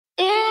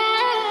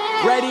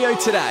Radio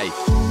Today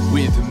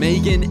with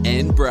Megan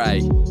and Bray.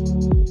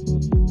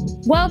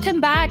 Welcome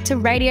back to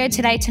Radio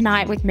Today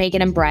Tonight with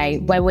Megan and Bray,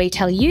 where we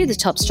tell you the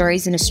top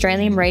stories in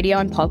Australian radio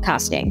and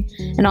podcasting.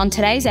 And on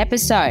today's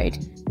episode,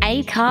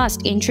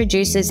 Acast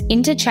introduces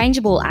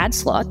interchangeable ad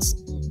slots,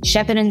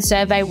 Shepparton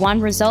Survey 1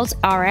 results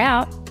are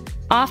out,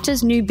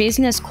 After's new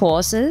business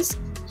courses,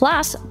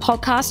 plus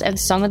podcast and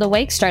song of the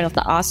week straight off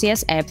the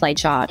RCS Airplay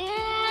chart.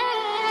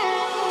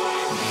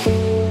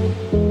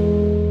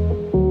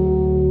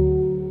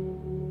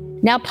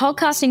 Now,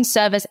 podcasting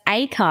service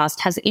Acast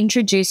has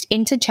introduced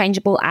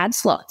interchangeable ad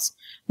slots,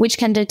 which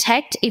can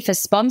detect if a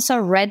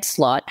sponsor red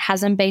slot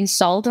hasn't been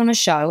sold on a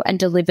show and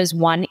delivers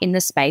one in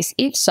the space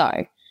if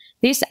so.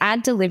 This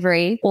ad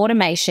delivery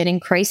automation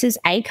increases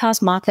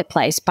Acast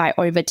marketplace by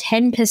over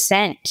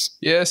 10%.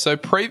 Yeah, so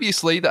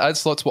previously the ad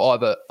slots were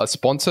either a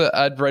sponsor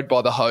ad read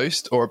by the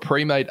host or a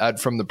pre-made ad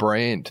from the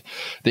brand.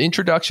 The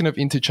introduction of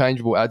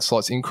interchangeable ad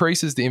slots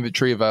increases the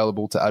inventory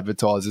available to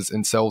advertisers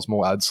and sells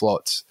more ad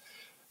slots.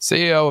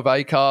 CEO of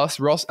Acast,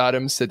 Ross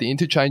Adams, said the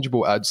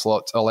interchangeable ad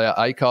slots allow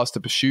Acast to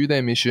pursue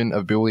their mission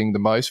of building the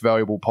most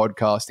valuable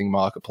podcasting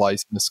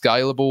marketplace in a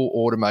scalable,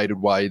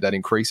 automated way that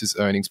increases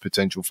earnings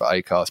potential for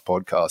Acast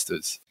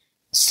podcasters.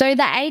 So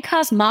the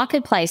Acast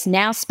marketplace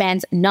now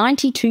spans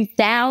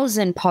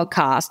 92,000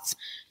 podcasts,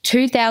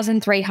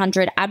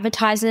 2,300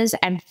 advertisers,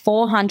 and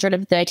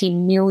 430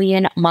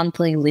 million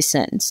monthly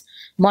listens,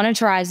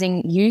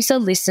 monitoring user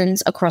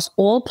listens across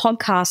all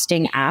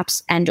podcasting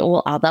apps and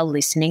all other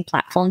listening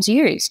platforms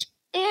used.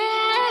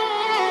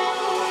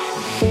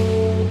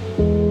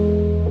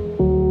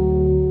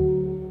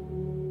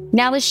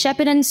 Now, the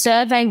Shepparton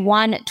Survey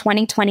 1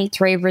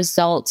 2023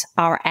 results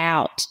are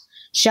out,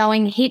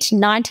 showing hit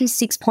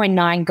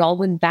 96.9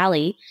 Goulburn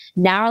Valley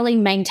narrowly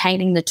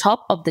maintaining the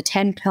top of the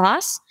 10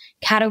 plus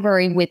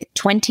category with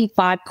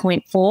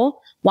 25.4,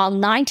 while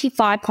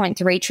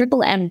 95.3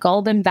 Triple M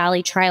Goulburn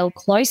Valley trailed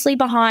closely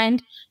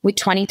behind with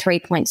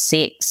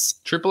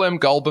 23.6. Triple M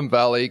Goulburn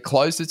Valley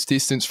closed its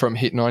distance from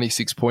hit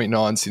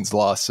 96.9 since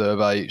last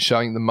survey,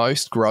 showing the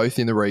most growth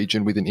in the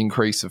region with an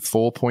increase of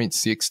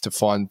 4.6 to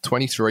find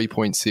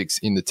 23.6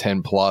 in the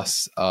 10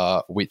 plus,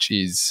 which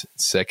is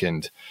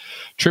second.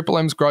 Triple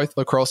M's growth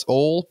across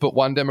all but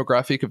one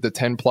demographic of the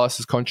 10 plus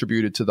has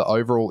contributed to the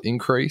overall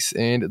increase,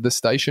 and the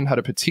station had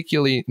a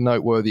particularly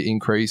noteworthy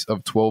increase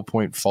of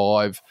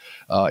 12.5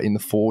 in the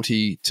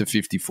 40 to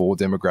 54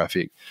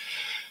 demographic.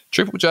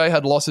 Triple J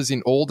had losses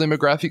in all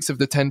demographics of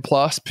the 10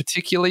 plus,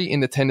 particularly in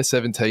the 10 to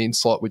 17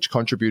 slot, which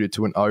contributed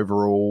to an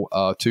overall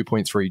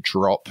 2.3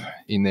 drop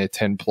in their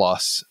 10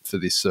 plus for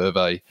this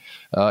survey.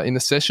 In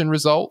the session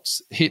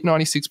results, Hit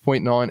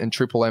 96.9 and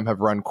Triple M have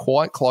run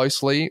quite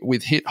closely,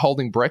 with Hit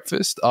holding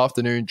breakfast,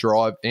 afternoon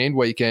drive and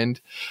weekend,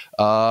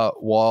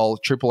 while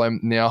Triple M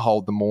now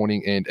hold the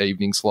morning and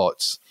evening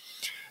slots.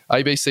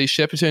 ABC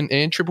Shepparton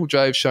and Triple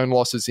J have shown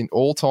losses in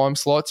all time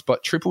slots,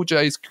 but Triple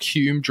J's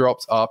cume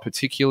drops are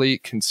particularly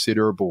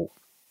considerable.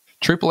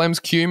 Triple M's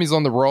cume is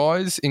on the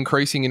rise,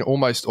 increasing in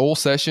almost all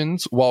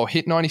sessions, while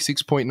Hit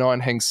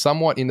 96.9 hangs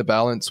somewhat in the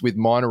balance with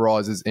minor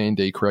rises and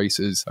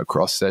decreases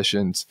across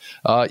sessions.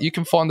 You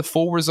can find the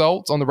full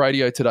results on the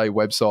Radio Today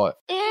website.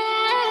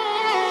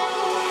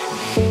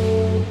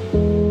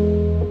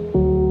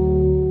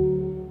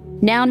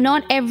 Now,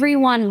 not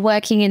everyone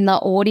working in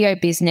the audio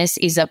business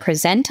is a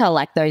presenter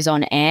like those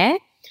on air.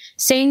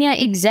 Senior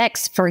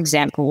execs, for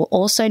example,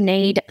 also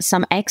need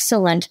some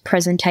excellent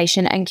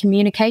presentation and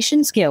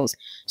communication skills.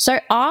 So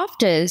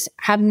Afters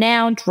have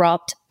now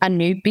dropped a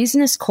new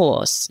business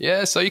course.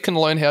 Yeah, so you can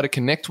learn how to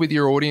connect with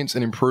your audience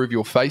and improve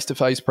your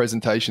face-to-face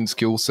presentation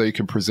skills so you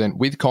can present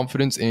with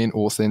confidence and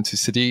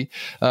authenticity,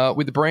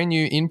 with a brand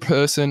new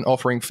in-person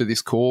offering for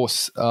this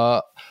course.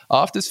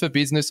 Afters for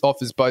Business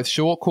offers both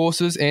short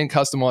courses and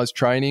customized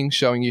training,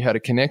 showing you how to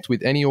connect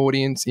with any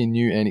audience in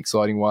new and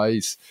exciting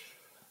ways.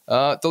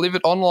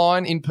 Delivered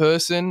online, in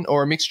person,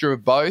 or a mixture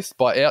of both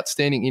by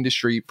outstanding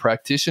industry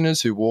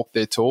practitioners who walk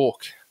their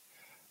talk.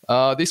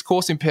 This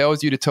course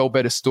empowers you to tell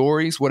better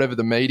stories, whatever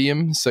the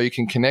medium, so you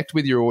can connect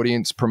with your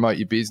audience, promote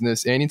your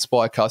business, and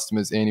inspire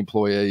customers and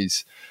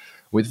employees.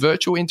 With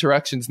virtual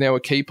interactions now a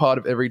key part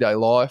of everyday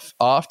life,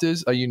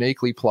 Afters are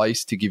uniquely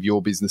placed to give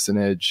your business an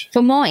edge.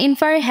 For more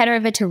info, head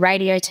over to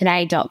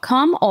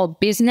radiotoday.com or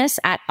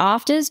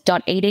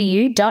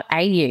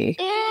business@afters.edu.au.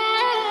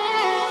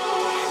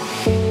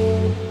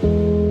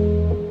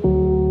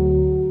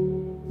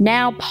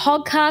 Now,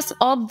 podcast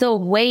of the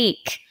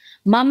week.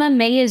 Mamma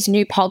Mia's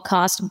new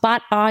podcast,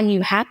 But Are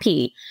You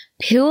Happy?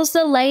 Peels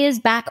the layers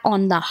back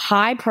on the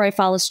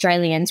high-profile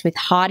Australians with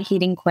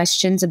hard-hitting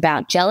questions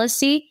about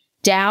jealousy,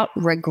 doubt,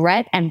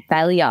 regret, and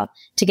failure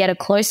to get a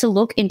closer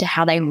look into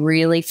how they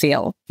really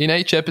feel. In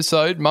each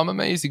episode, Mamma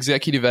Mia's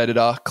executive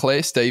editor,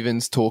 Claire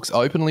Stevens, talks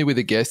openly with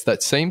a guest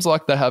that seems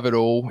like they have it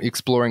all,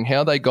 exploring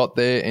how they got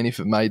there and if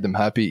it made them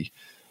happy.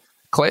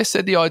 Claire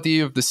said the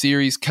idea of the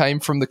series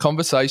came from the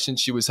conversations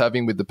she was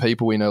having with the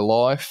people in her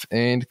life,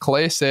 and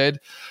Claire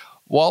said,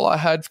 While I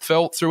had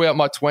felt throughout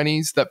my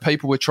 20s that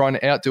people were trying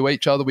to outdo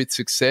each other with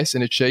success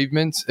and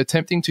achievements,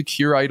 attempting to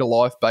curate a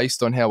life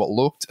based on how it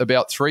looked,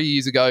 about 3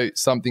 years ago,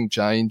 something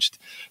changed.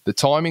 The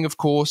timing, of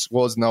course,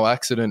 was no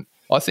accident.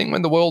 I think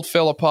when the world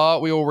fell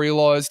apart, we all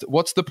realised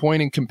what's the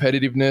point in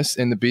competitiveness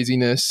and the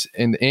busyness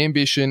and the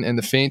ambition and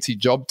the fancy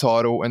job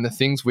title and the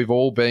things we've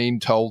all been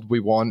told we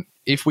want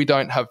if we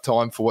don't have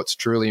time for what's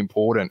truly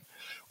important?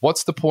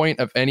 What's the point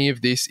of any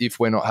of this if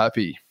we're not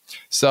happy?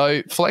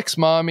 So Flex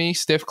Marmy,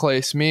 Steph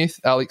Claire Smith,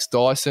 Alex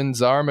Dyson,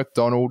 Zara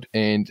McDonald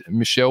and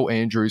Michelle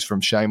Andrews from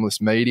Shameless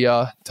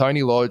Media,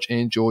 Tony Lodge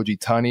and Georgie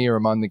Tunney are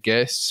among the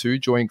guests who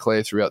join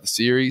Claire throughout the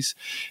series.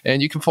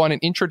 And you can find an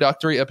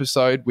introductory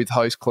episode with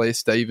host Claire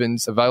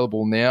Stevens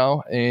available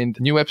now, and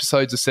new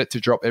episodes are set to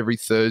drop every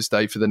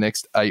Thursday for the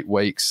next 8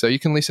 weeks. So you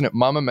can listen at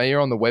Mamma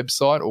Mia on the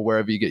website or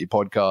wherever you get your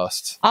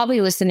podcasts. I'll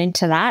be listening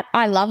to that.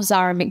 I love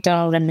Zara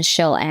McDonald and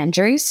Michelle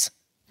Andrews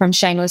from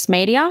Shameless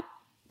Media.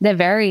 They're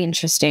very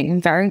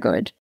interesting, very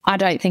good. I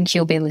don't think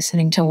you'll be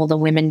listening to all the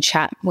women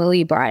chat, will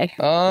you, Bray?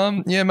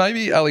 Yeah,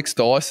 maybe Alex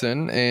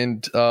Dyson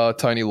and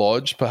Tony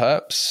Lodge,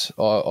 perhaps.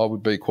 I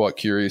would be quite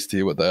curious to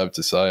hear what they have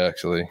to say,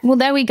 actually. Well,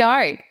 there we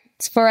go.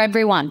 It's for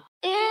everyone.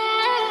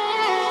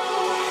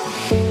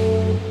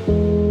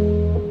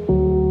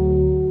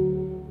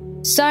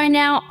 So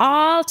now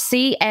our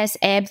CS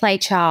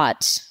Airplay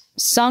chart.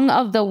 Song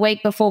of the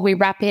week before we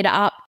wrap it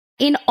up.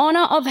 In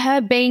honour of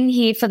her being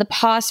here for the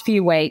past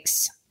few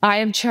weeks, I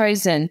have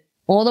chosen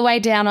all the way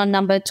down on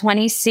number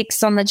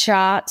 26 on the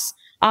charts.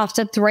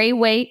 After 3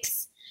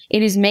 weeks,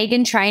 it is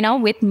Meghan Trainor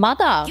with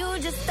Mother. You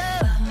just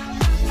hey.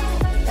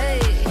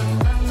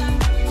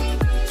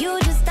 You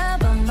just hey.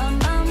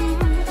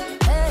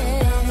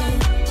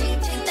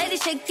 Lady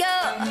shake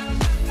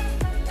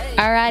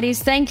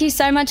Alrighties, thank you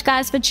so much,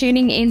 guys, for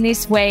tuning in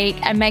this week,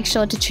 and make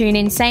sure to tune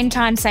in same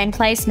time, same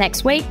place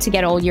next week to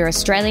get all your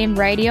Australian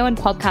radio and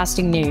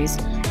podcasting news.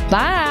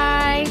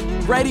 Bye!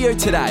 Radio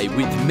Today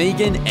with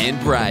Megan and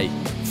Bray.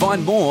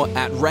 Find more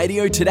at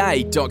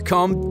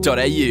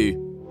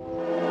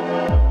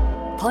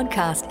radiotoday.com.au.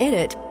 Podcast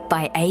edit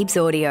by Abe's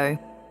Audio.